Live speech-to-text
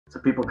So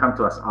people come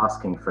to us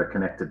asking for a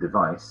connected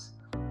device,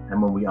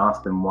 and when we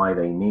ask them why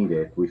they need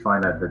it, we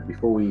find out that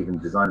before we even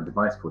design a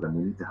device for them,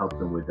 we need to help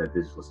them with their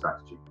digital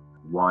strategy.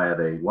 Why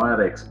are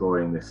they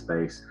exploring this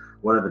space?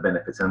 What are the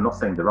benefits? And I'm not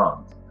saying there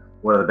aren't.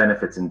 What are the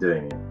benefits in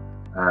doing it?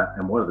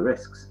 And what are the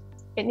risks?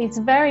 It needs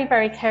very,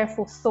 very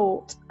careful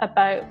thought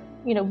about,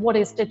 what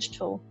is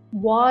digital?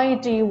 Why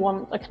do you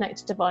want a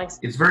connected device?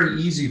 It's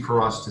very easy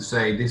for us to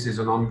say this is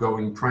an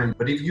ongoing trend,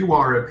 but if you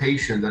are a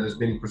patient that has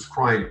been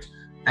prescribed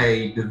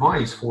a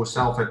device for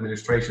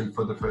self-administration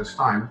for the first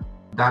time,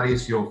 that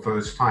is your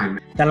first time.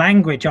 The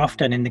language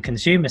often in the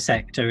consumer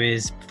sector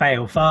is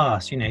fail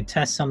fast,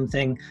 test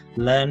something,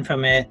 learn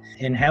from it.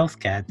 In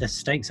healthcare, the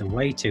stakes are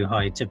way too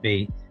high to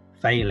be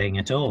failing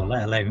at all,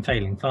 let alone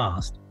failing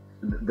fast.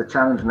 The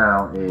challenge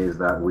now is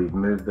that we've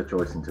moved the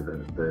choice into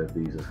the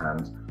user's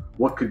hands.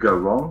 What could go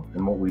wrong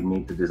and what we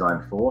need to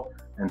design for,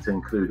 and to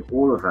include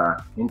all of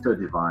that into a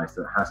device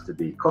that has to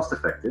be cost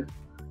effective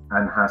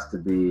and has to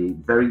be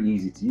very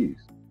easy to use.